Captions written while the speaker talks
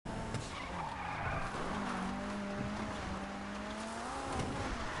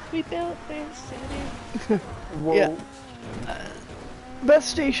We built this city. Whoa. Yeah. Best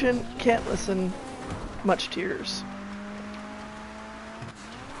station, can't listen. Much tears.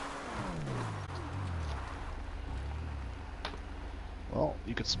 Well,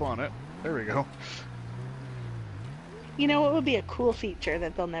 you could spawn it. There we go. You know what would be a cool feature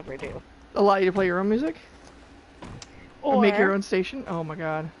that they'll never do? Allow you to play your own music? Or make your own station? Oh my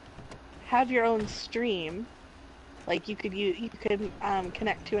god. Have your own stream. Like you could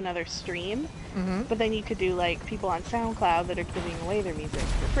connect to another stream, but then you could do like people on SoundCloud that are giving away their music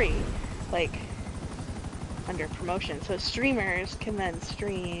for free, like under promotion. So streamers can then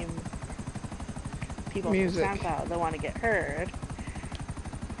stream people music from SoundCloud that want to get heard.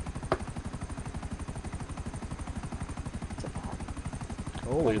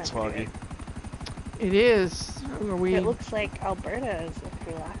 Holy, it's foggy. It is. It looks like Alberta is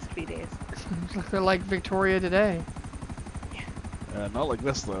for the last few days. They're like Victoria today. Yeah. Not like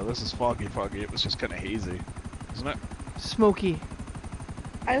this though. This is foggy. It was just kind of hazy, isn't it? Smoky.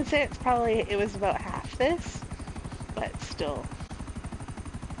 I would say it was about half this, but still.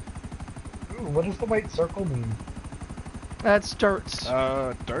 Ooh, what does the white circle mean? That's darts.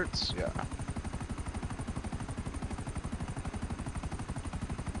 Darts? Yeah.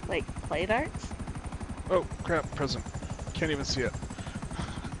 Like play darts? Oh, crap, prison. Can't even see it.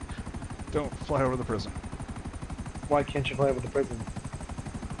 Don't fly over the prison. Why can't you play with the prison?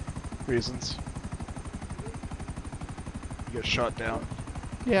 Reasons. You get shot down.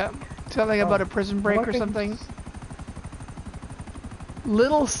 Yeah. Something about a prison break or something.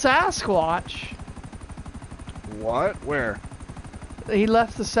 Little Sasquatch. What? Where? He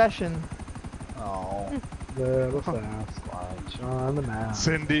left the session. Oh. Little Sasquatch on the map.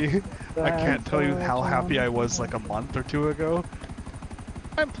 Cindy, I can't tell you how happy I was like a month or two ago.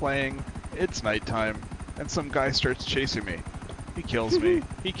 I'm playing, it's nighttime, and some guy starts chasing me. He kills me.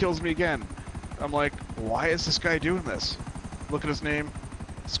 He kills me again. I'm like, why is this guy doing this? Look at his name.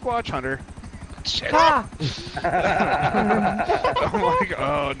 Squatch Hunter. Shit. Ah! I'm like,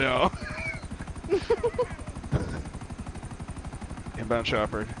 oh no. Inbound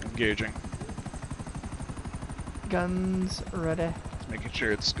chopper, engaging. Guns ready. Just making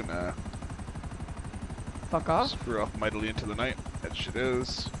sure it's gonna Fuck off. screw off mightily into the night. That shit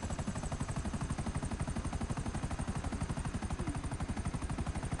is.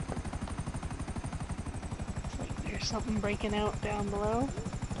 It's like there's something breaking out down below.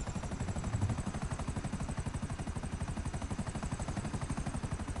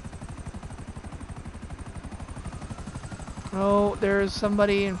 Oh, there's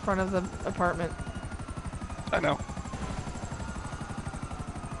somebody in front of the apartment. I know.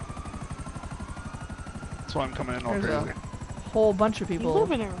 That's why I'm coming in all There's crazy. a whole bunch of You people.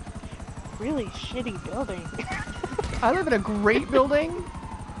 live in a really shitty building. I live in a great building.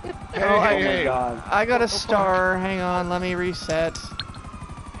 Hey, I got a star. Hang on, let me reset.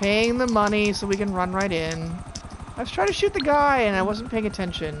 Paying the money so we can run right in. I was trying to shoot the guy and I wasn't paying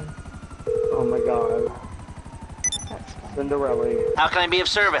attention. Oh my god. Cinderella. How can I be of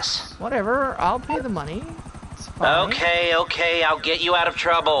service? Whatever, I'll pay the money. It's fine. Okay, I'll get you out of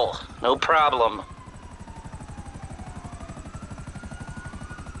trouble. No problem.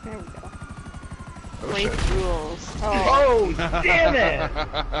 There we go. Oh, Blade shit. rules. Oh, damn it!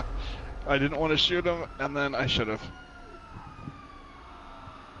 I didn't want to shoot him, and then I should have.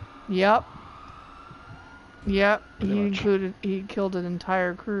 Yep. Yep. Pretty much. He killed an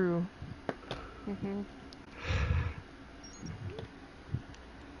entire crew. Mm-hmm.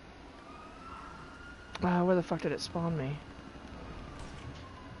 Where the fuck did it spawn me?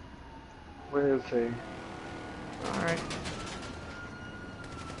 Where is he? Alright.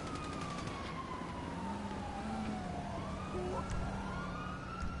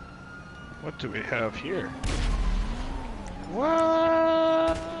 What do we have here?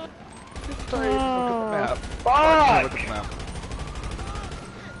 What? Look at the map. Fuck! Look at the map.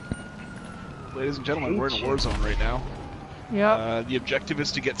 Ladies and gentlemen, we're in a war zone right now. Yep. The objective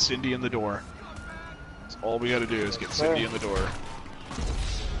is to get Cindy in the door. That's all we gotta do is get Cindy in the door.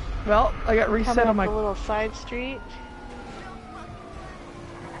 Well, I got reset Coming on up my... a little side street.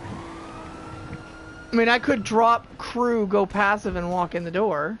 I mean, I could drop crew, go passive, and walk in the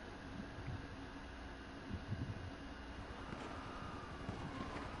door.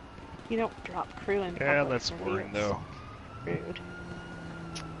 You don't drop crew in Yeah, public, that's Cindy. boring It's though. rude.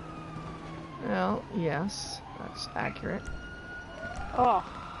 Well, yes. That's accurate. Oh.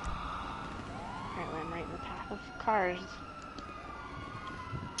 Apparently I'm right in the path of cars.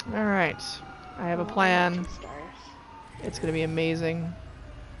 Alright. I have a Oh, I got plan. 2 stars. It's gonna be amazing.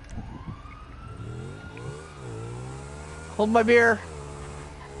 Hold my beer.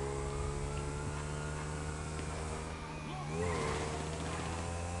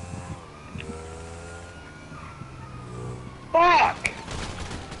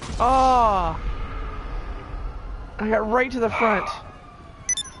 Oh! I got right to the front.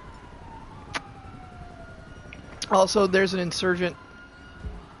 Also, there's an insurgent.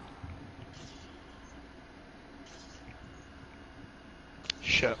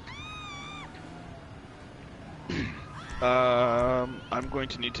 Shit. I'm going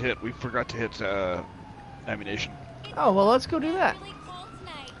to need to hit. We forgot to hit ammunition. Oh, well, let's go do that.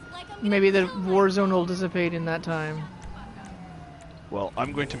 Maybe the war zone will dissipate in that time. Well,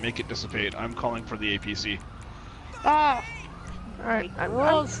 I'm going to make it dissipate. I'm calling for the APC. Ah! Alright,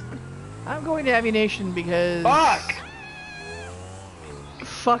 I'm going to ammunition because... Fuck!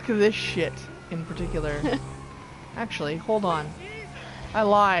 Fuck this shit, in particular. Actually, hold on. I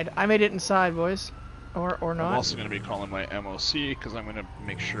lied. I made it inside, boys. Or not. I'm also going to be calling my MOC, because I'm going to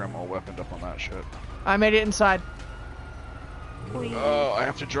make sure I'm all weaponed up on that shit. I made it inside. Oh, I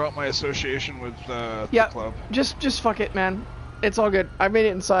have to drop my association with the club. Just fuck it, man. It's all good. I made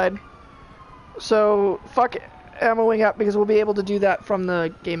it inside. So, fuck ammoing up, because we'll be able to do that from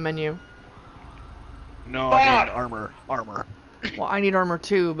the game menu. No, I need armor. Well, I need armor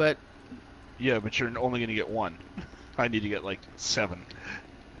too, but... Yeah, but you're only going to get one. I need to get, like, 7.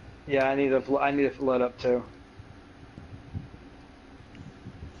 Yeah, I need to load up too.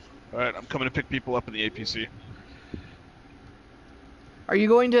 Alright, I'm coming to pick people up in the APC. Are you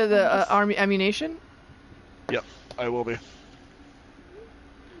going to the army ammunition? Yep, I will be.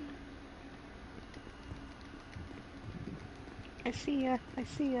 I see ya. I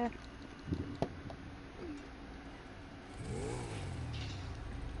see ya.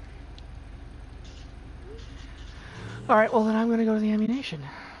 Alright, well then I'm gonna go to the ammunition.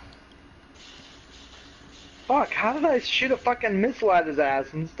 Fuck, how did I shoot a fucking missile at his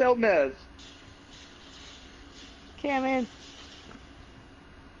ass and still miss? Okay, I'm in.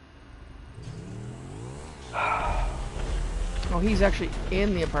 Oh, he's actually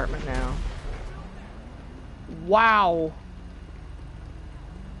in the apartment now. Wow!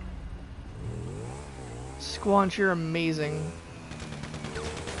 Squanch, you're amazing.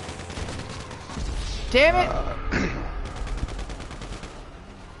 Damn it!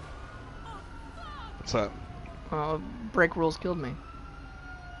 What's that? Break rules killed me.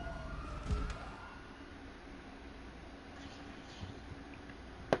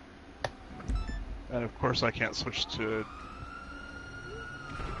 And of course I can't switch to...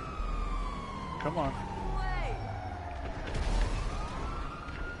 Come on.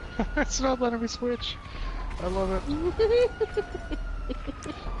 It's not letting me switch. I love it.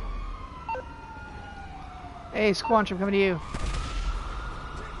 Hey, Squanch, I'm coming to you.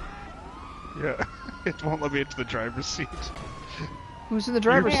 Yeah, it won't let me into the driver's seat. Who's in the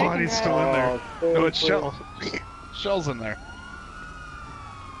driver's Your seat? body's still in there. Oh, No, it's Shell. Shell's in there.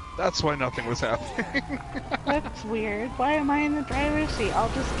 That's why nothing was happening. That's weird. Why am I in the driver's seat? I'll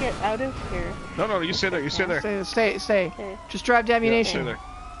just get out of here. No, you stay there, you stay there. Stay. Okay. Just drive to Yeah, ammunition. stay there.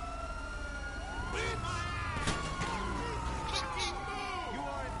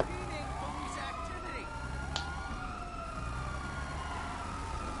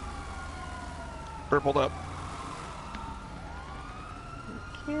 Purpled up.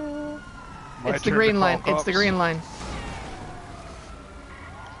 Thank you. My It's the turn green to line. call It's the cops. green line.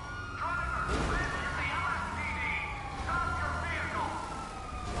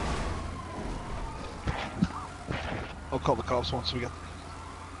 I'll call the cops once we get.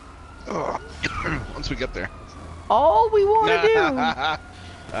 Once we get there. All we want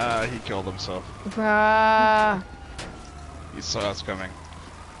to He killed himself. do. He saw us coming.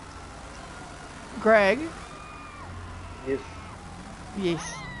 Greg. Yes. Yes.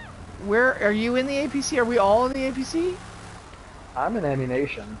 Where are you in the APC? Are we all in the APC? I'm in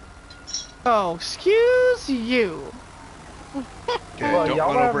ammunition. Oh, excuse you. Okay, Well, don't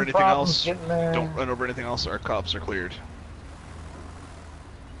y'all run over having anything problems else. getting there. Don't run over anything else. Our cops are cleared.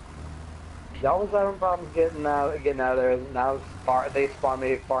 Y'all was having problems getting out of there. Now they spawned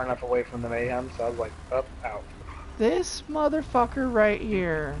me far enough away from the mayhem, so I was like, up, out. This motherfucker right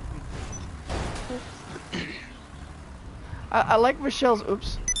here. I like Michelle's.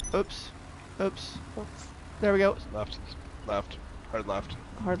 Oops. There we go. Left, hard left.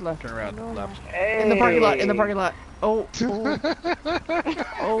 Hard left. Turn around, left. Hey. In the parking lot. Oh.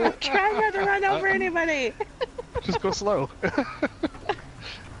 Oh. Try not to run over anybody. Just go slow.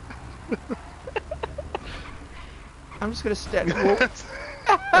 I'm just gonna stand.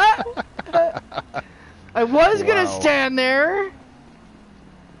 I was gonna stand there.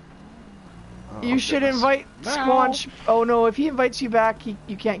 Oh, You should goodness. invite No. Squanch. Oh no, if he invites you back,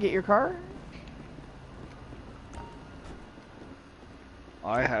 you can't get your car?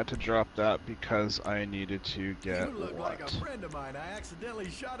 I had to drop that because I needed to get You look what? like a friend of mine I accidentally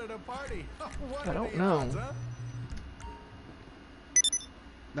shot at a party. What I are don't the know. odds, huh?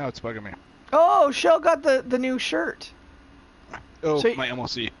 Now it's bugging me. Oh, Shell got the new shirt. Oh, So my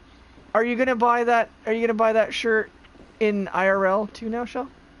MLC. Are you gonna buy that? Are you gonna buy that shirt in IRL too now, Shell?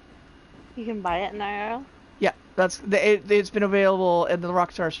 You can buy it in IRL. Yeah, it's been available in the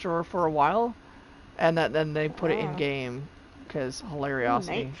Rockstar store for a while, and then they put it in game because hilariosity.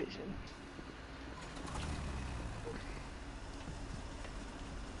 Night vision.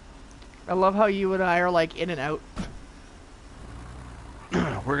 I love how you and I are like in and out.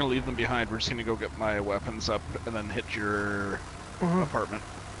 We're gonna leave them behind. We're just gonna go get my weapons up and then hit your apartment.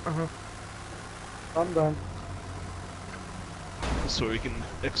 I'm done. So we can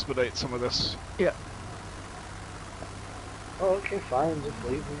expedite some of this. Yeah. Oh, okay, fine. Just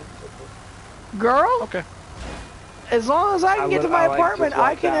leave me. Girl? Okay. As long as I can get to my like apartment, just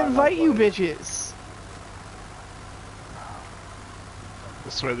I walk can down, invite you like- bitches.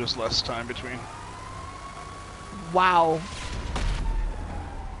 This way there's less time between. Wow.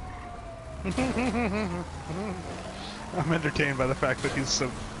 I'm entertained by the fact that he's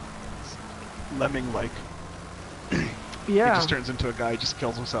so lemming-like. He Yeah. just turns into a guy, just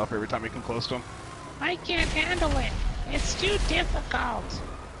kills himself every time he comes close to him. I can't handle it. It's too difficult.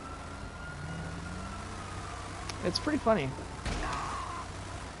 It's pretty funny.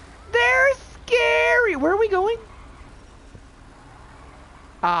 They're scary! Where are we going?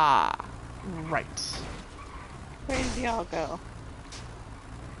 Ah, right. Where did y'all go?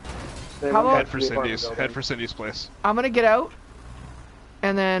 How about- Head for Cindy's. Head for Cindy's place. I'm gonna get out,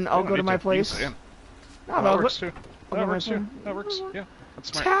 and then I'll You go don't to need my You can place. stay in. No, Oh, but I'll that go- works too. I'll That go works my too. phone. That works. Yeah, that's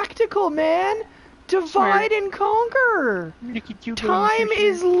smart. Tactical, man! Divide and conquer! Time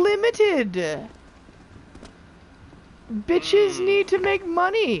is limited! Bitches need to make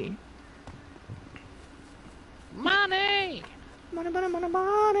money! Money! Money, money, money,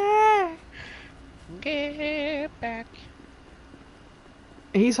 money! Get back.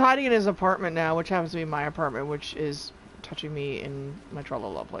 He's hiding in his apartment now, which happens to be my apartment, which is touching me in my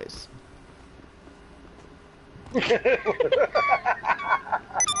Tralala place.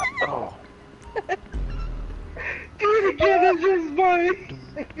 Oh. Do it again, it's just funny.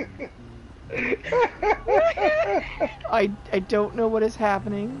 I don't know what is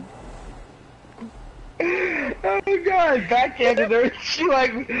happening. Oh god, backhanded her. She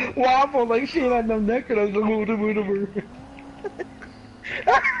like waffled like she ain't had no neck and I was like,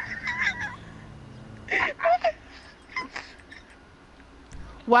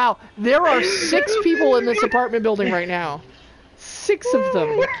 Wow, there are 6 people in this apartment building right now. 6 of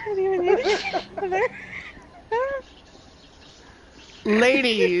them.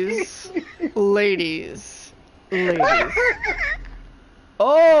 Ladies. Ladies. Ladies.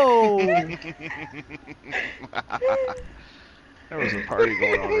 Oh! There was a party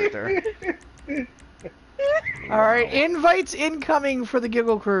going on right there. Alright, invites incoming for the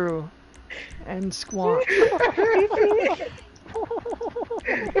Giggle Crew. And Squawk.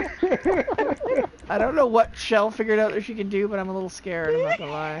 I don't know what Shell figured out that she can do, but I'm a little scared, I'm not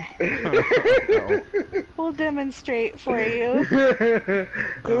gonna lie. No. We'll demonstrate for you.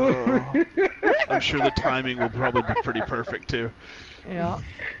 I'm sure the timing will probably be pretty perfect too. Yeah.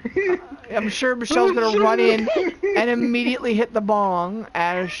 I'm sure Michelle's gonna run in and immediately hit the bong,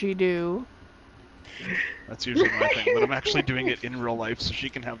 as she do. That's usually my thing, but I'm actually doing it in real life so she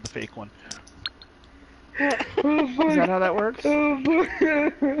can have the fake one. Is that how that works?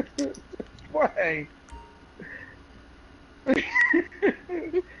 Why?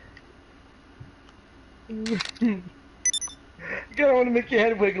 I don't want to make your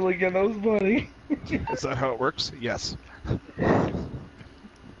head wiggle again, that was funny. Is that how it works? Yes.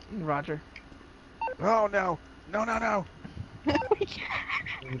 Roger. Oh no! No, no, no!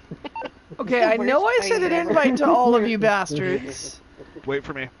 Okay, I know I sent an invite to all of you bastards. Wait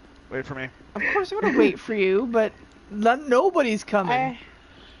for me. Wait for me. Of course I'm gonna wait for you, but nobody's coming.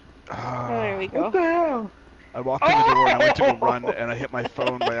 Oh, there we What go. the hell? I walked in the door and I went to go run and I hit my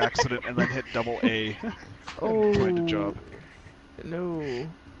phone by accident and then hit double A. Oh. Find a job. No.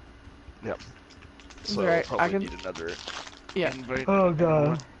 Yep. So Right, probably I can- need another Yeah, invite. Oh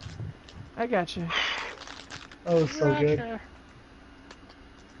god. I got you. That was so good.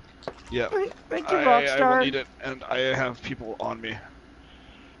 Yeah. Thank you, I Rockstar. will need it and I have people on me.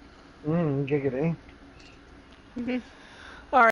 Giggity.